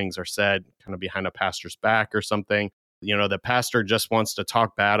sorts of things are said kind of behind a pastor's back or something. You know, the pastor just wants to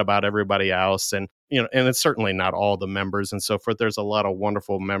talk bad about everybody else. And, you know, and it's certainly not all the members and so forth. There's a lot of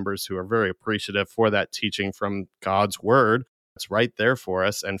wonderful members who are very appreciative for that teaching from God's word. It's right there for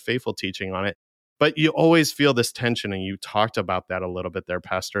us, and faithful teaching on it. But you always feel this tension, and you talked about that a little bit there,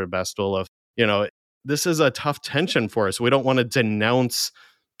 Pastor Bestel, of, you know, this is a tough tension for us. We don't want to denounce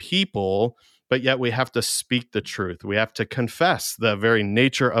people, but yet we have to speak the truth. We have to confess the very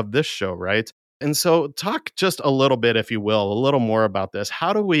nature of this show, right? And so talk just a little bit, if you will, a little more about this.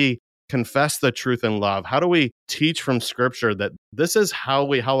 How do we confess the truth in love? How do we teach from Scripture that this is how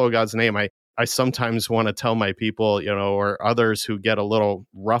we hallow God's name? I sometimes want to tell my people, you know, or others who get a little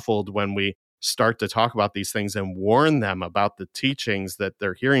ruffled when we start to talk about these things, and warn them about the teachings that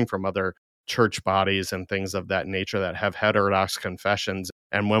they're hearing from other church bodies and things of that nature that have heterodox confessions.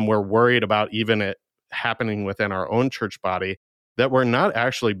 And when we're worried about even it happening within our own church body, that we're not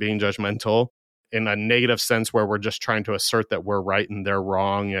actually being judgmental in a negative sense where we're just trying to assert that we're right and they're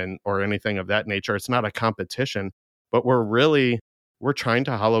wrong, and or anything of that nature. It's not a competition, but we're trying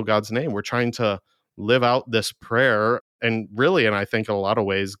to hallow God's name. We're trying to live out this prayer. And really, and I think in a lot of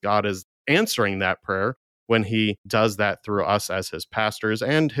ways, God is answering that prayer when he does that through us as his pastors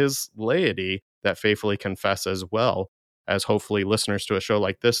and his laity that faithfully confess, as well as hopefully listeners to a show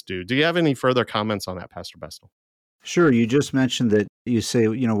like this do. Do you have any further comments on that, Pastor Bestel? Sure. You just mentioned that you say,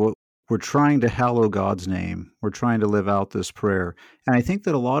 you know, we're trying to hallow God's name. We're trying to live out this prayer. And I think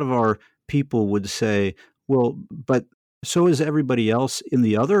that a lot of our people would say, well, but so is everybody else in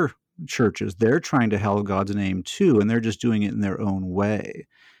the other churches. They're trying to hallow God's name too, and they're just doing it in their own way.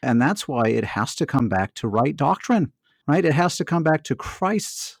 And that's why it has to come back to right doctrine, right? It has to come back to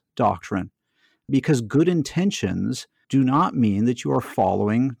Christ's doctrine, because good intentions do not mean that you are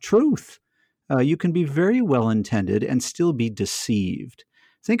following truth. You can be very well-intended and still be deceived.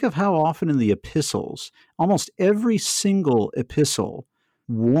 Think of how often in the epistles, almost every single epistle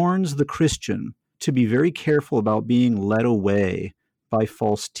warns the Christian to be very careful about being led away by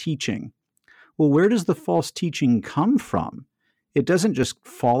false teaching. Well, where does the false teaching come from? It doesn't just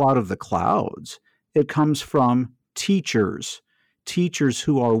fall out of the clouds. It comes from teachers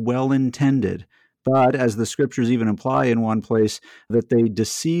who are well-intended, but as the scriptures even imply in one place, that they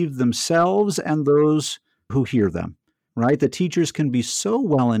deceive themselves and those who hear them, right? The teachers can be so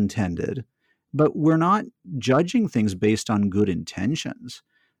well-intended, but we're not judging things based on good intentions,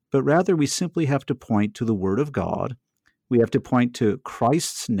 but rather we simply have to point to the Word of God. We have to point to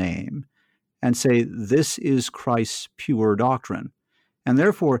Christ's name and say, this is Christ's pure doctrine. And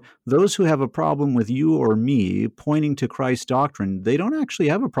therefore, those who have a problem with you or me pointing to Christ's doctrine, they don't actually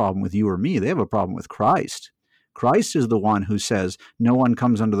have a problem with you or me. They have a problem with Christ. Christ is the one who says, no one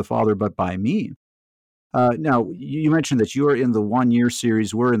comes unto the Father but by me. Now, you mentioned that you're in the 1-year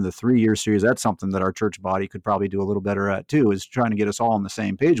series. We're in the 3-year series. That's something that our church body could probably do a little better at, too, is trying to get us all on the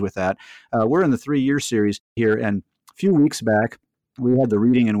same page with that. We're in the 3-year series here, and a few weeks back, we had the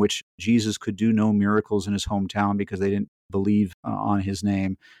reading in which Jesus could do no miracles in his hometown because they didn't believe on his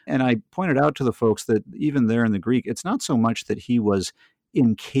name. And I pointed out to the folks that even there in the Greek, it's not so much that he was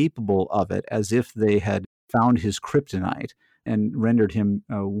incapable of it as if they had found his kryptonite and rendered him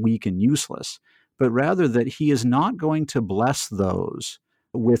weak and useless, but rather that he is not going to bless those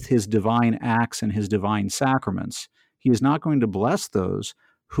with his divine acts and his divine sacraments. He is not going to bless those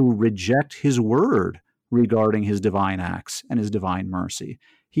who reject his word regarding his divine acts and his divine mercy.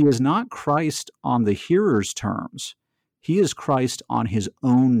 He is not Christ on the hearer's terms. He is Christ on his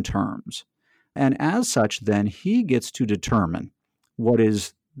own terms. And as such, then, he gets to determine what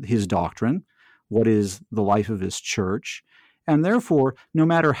is his doctrine, what is the life of his church, And therefore, no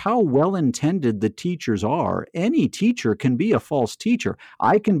matter how well-intended the teachers are, any teacher can be a false teacher.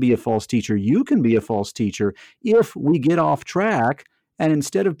 I can be a false teacher. You can be a false teacher if we get off track. And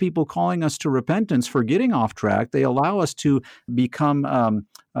instead of people calling us to repentance for getting off track, they allow us to become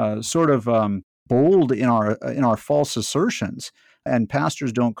bold in our false assertions. And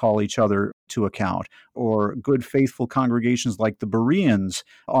pastors don't call each other to account, or good, faithful congregations like the Bereans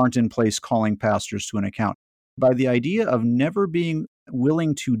aren't in place calling pastors to an account. By the idea of never being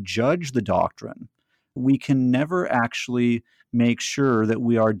willing to judge the doctrine, we can never actually make sure that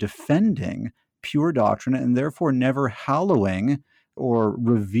we are defending pure doctrine and therefore never hallowing or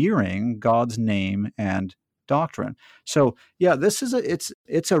revering God's name and doctrine. So yeah, this is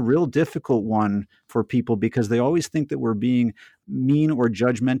it's a real difficult one for people because they always think that we're being mean or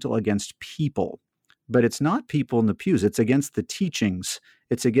judgmental against people. But it's not people in the pews. It's against the teachings.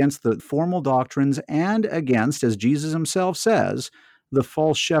 It's against the formal doctrines and against, as Jesus himself says, the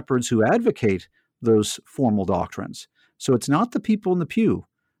false shepherds who advocate those formal doctrines. So it's not the people in the pew,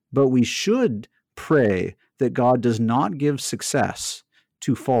 but we should pray that God does not give success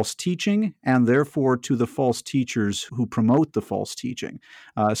to false teaching and therefore to the false teachers who promote the false teaching.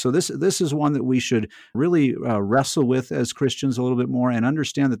 So this is one that we should really wrestle with as Christians a little bit more and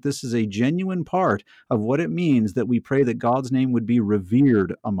understand that this is a genuine part of what it means that we pray that God's name would be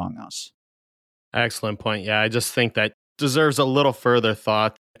revered among us. Excellent point. Yeah, I just think that deserves a little further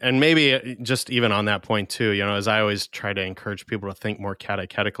thought. And maybe just even on that point too, as I always try to encourage people to think more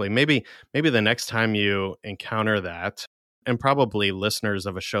catechetically, maybe the next time you encounter that, and probably listeners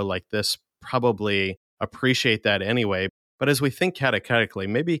of a show like this probably appreciate that anyway. But as we think catechetically,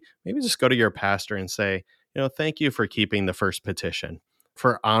 maybe just go to your pastor and say, thank you for keeping the first petition,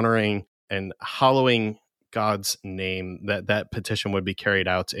 for honoring and hallowing God's name, that petition would be carried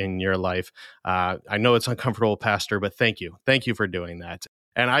out in your life. I know it's uncomfortable, Pastor, but thank you. Thank you for doing that.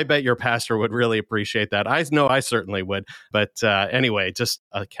 And I bet your pastor would really appreciate that. I know I certainly would. But anyway, just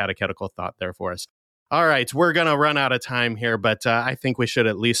a catechetical thought there for us. All right, we're going to run out of time here, but I think we should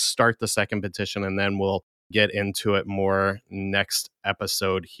at least start the second petition, and then we'll get into it more next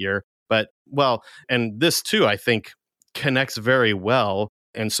episode here. But, and this too, I think, connects very well.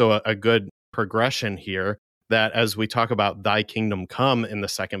 And so a good progression here that as we talk about thy kingdom come in the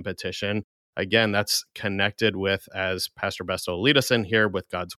second petition, again, that's connected with, as Pastor Best will lead us in here, with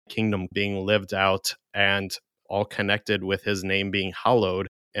God's kingdom being lived out and all connected with his name being hallowed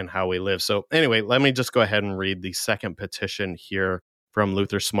and how we live. So anyway, let me just go ahead and read the second petition here from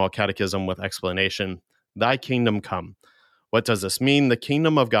Luther's Small Catechism with explanation. Thy kingdom come. What does this mean? The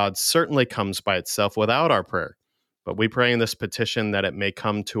kingdom of God certainly comes by itself without our prayer, but we pray in this petition that it may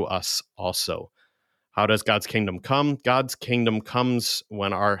come to us also. How does God's kingdom come? God's kingdom comes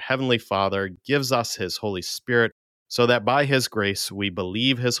when our Heavenly Father gives us his Holy Spirit so that by his grace we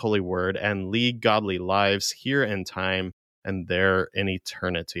believe his holy word and lead godly lives here in time and there in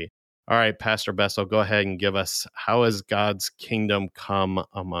eternity. All right, Pastor Bessel, go ahead and give us, how has God's kingdom come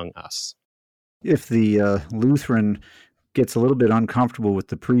among us? If the Lutheran gets a little bit uncomfortable with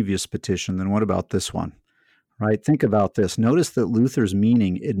the previous petition, then what about this one? Right? Think about this. Notice that Luther's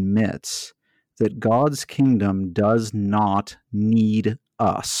meaning admits that God's kingdom does not need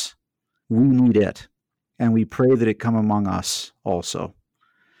us. We need it, and we pray that it come among us also.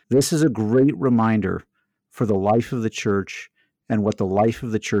 This is a great reminder for the life of the church and what the life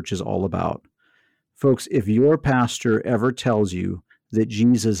of the church is all about. Folks, if your pastor ever tells you that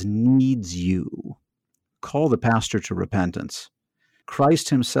Jesus needs you, call the pastor to repentance. Christ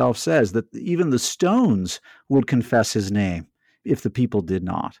himself says that even the stones would confess his name if the people did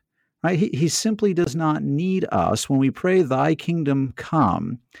not. Right? He simply does not need us. When we pray, thy kingdom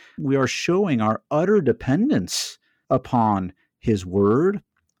come, we are showing our utter dependence upon his word,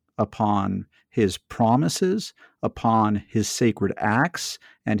 upon his promises, upon his sacred acts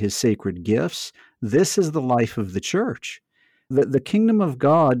and his sacred gifts. This is the life of the church. The kingdom of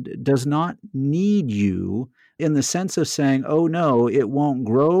God does not need you in the sense of saying, oh no, it won't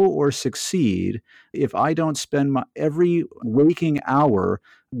grow or succeed if I don't spend every waking hour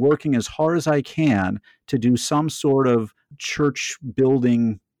working as hard as I can to do some sort of church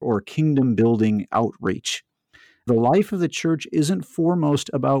building or kingdom building outreach. The life of the church isn't foremost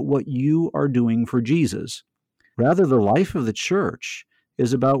about what you are doing for Jesus. Rather, the life of the church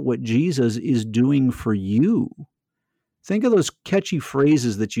is about what Jesus is doing for you. Think of those catchy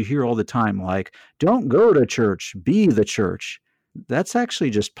phrases that you hear all the time, like, don't go to church, be the church. That's actually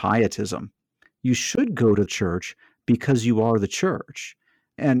just pietism. You should go to church because you are the church.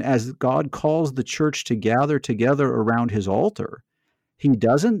 And as God calls the church to gather together around his altar, He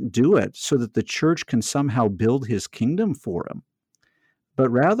doesn't do it so that the church can somehow build his kingdom for him, but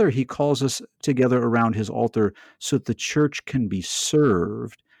rather he calls us together around his altar so that the church can be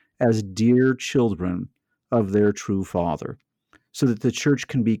served as dear children of their true Father, so that the church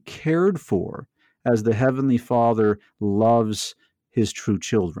can be cared for as the Heavenly Father loves his true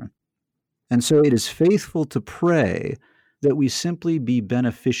children. And so it is faithful to pray that we simply be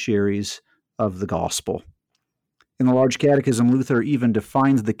beneficiaries of the gospel. In the Large Catechism, Luther even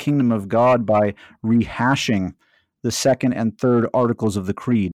defines the kingdom of God by rehashing the second and third articles of the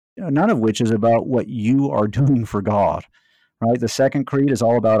Creed, none of which is about what you are doing for God, right? The second creed is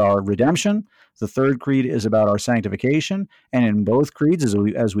all about our redemption. The third creed is about our sanctification. And in both creeds,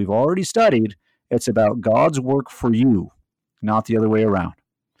 as we've already studied, it's about God's work for you, not the other way around.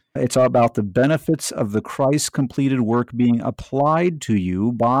 It's about the benefits of the Christ completed work being applied to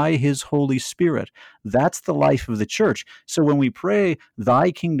you by his Holy Spirit. That's the life of the church. So when we pray,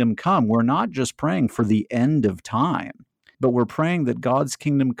 thy kingdom come, we're not just praying for the end of time, but we're praying that God's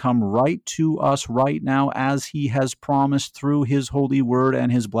kingdom come right to us right now as he has promised through his holy word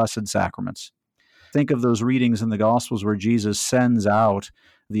and his blessed sacraments. Think of those readings in the Gospels where Jesus sends out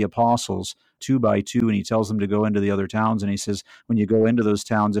the apostles 2 by 2, and he tells them to go into the other towns. And he says, when you go into those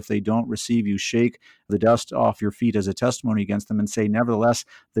towns, if they don't receive you, shake the dust off your feet as a testimony against them and say, nevertheless,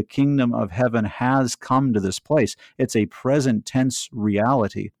 the kingdom of heaven has come to this place. It's a present tense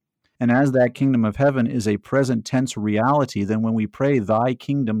reality. And as that kingdom of heaven is a present tense reality, then when we pray, thy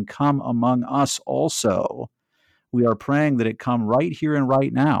kingdom come among us also, we are praying that it come right here and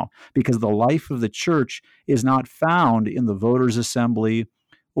right now, because the life of the church is not found in the voters' assembly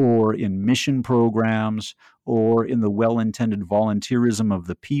or in mission programs or in the well-intended volunteerism of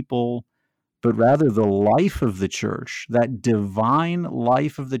the people, but rather the life of the church, that divine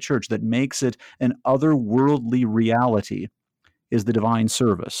life of the church that makes it an otherworldly reality, is the divine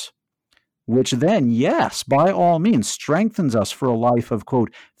service, which then, yes, by all means, strengthens us for a life of,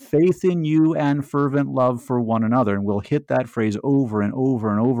 quote, faith in you and fervent love for one another. And we'll hit that phrase over and over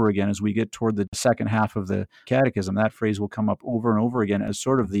and over again as we get toward the second half of the catechism. That phrase will come up over and over again as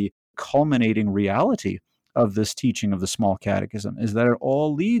sort of the culminating reality of this teaching of the small catechism, is that it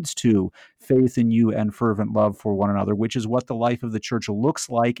all leads to faith in you and fervent love for one another, which is what the life of the church looks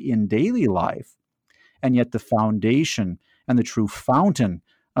like in daily life. And yet the foundation and the true fountain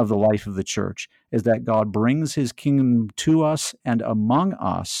of the life of the church is that God brings his kingdom to us and among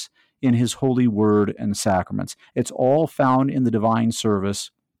us in his holy word and sacraments. It's all found in the divine service,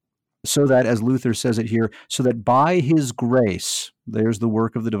 so that, as Luther says it here, so that by his grace, there's the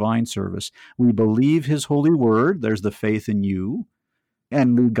work of the divine service, we believe his holy word, there's the faith in you,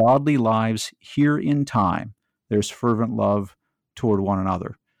 and lead godly lives here in time, there's fervent love toward one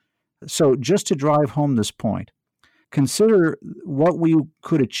another. So just to drive home this point, consider what we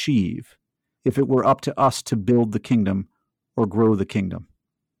could achieve if it were up to us to build the kingdom or grow the kingdom.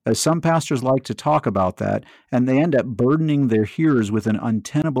 As some pastors like to talk about that, and they end up burdening their hearers with an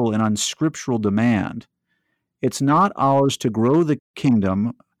untenable and unscriptural demand. It's not ours to grow the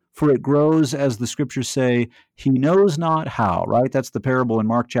kingdom, for it grows, as the scriptures say, he knows not how, right? That's the parable in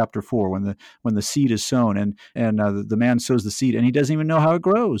Mark chapter 4, when the seed is sown, and the man sows the seed, and he doesn't even know how it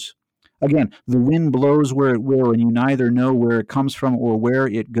grows. Again, the wind blows where it will, and you neither know where it comes from or where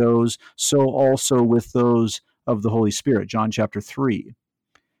it goes, so also with those of the Holy Spirit, John chapter 3.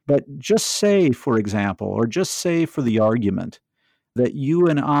 But just say, for example, or just say for the argument, that you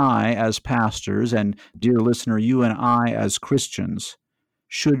and I as pastors, and dear listener, you and I as Christians,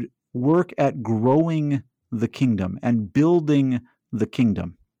 should work at growing the kingdom and building the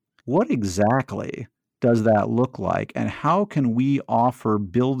kingdom. What exactly does that look like? And how can we offer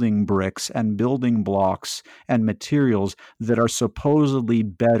building bricks and building blocks and materials that are supposedly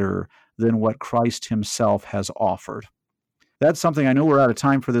better than what Christ himself has offered? That's something, I know we're out of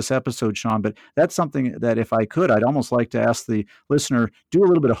time for this episode, Sean, but that's something that if I could, I'd almost like to ask the listener, do a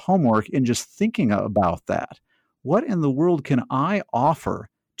little bit of homework in just thinking about that. What in the world can I offer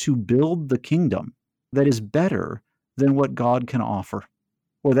to build the kingdom that is better than what God can offer,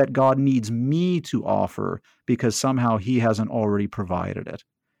 or that God needs me to offer because somehow he hasn't already provided it?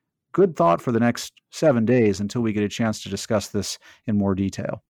 Good thought for the next 7 days until we get a chance to discuss this in more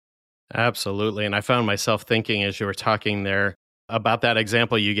detail. Absolutely. And I found myself thinking as you were talking there about that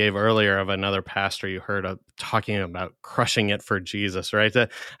example you gave earlier of another pastor you heard of talking about crushing it for Jesus, right?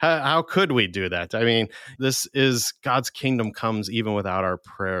 How could we do that? I mean, this is God's kingdom comes even without our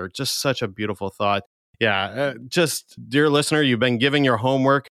prayer. Just such a beautiful thought. Yeah, just dear listener, you've been giving your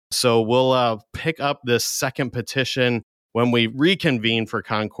homework. So we'll pick up this second petition when we reconvene for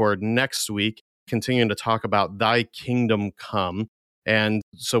Concord next week, continuing to talk about thy kingdom come. And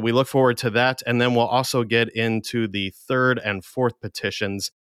so we look forward to that. And then we'll also get into the third and fourth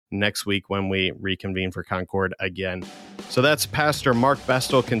petitions next week when we reconvene for Concord again. So that's Pastor Mark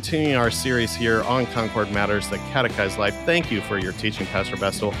Bestel continuing our series here on Concord Matters, the Catechized Life. Thank you for your teaching, Pastor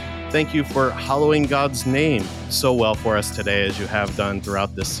Bestel. Thank you for hallowing God's name so well for us today, as you have done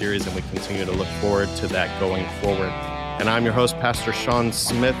throughout this series, and we continue to look forward to that going forward. And I'm your host, Pastor Sean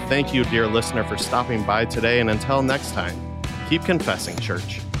Smith. Thank you, dear listener, for stopping by today. And until next time, keep confessing,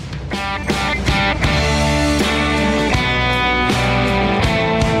 church.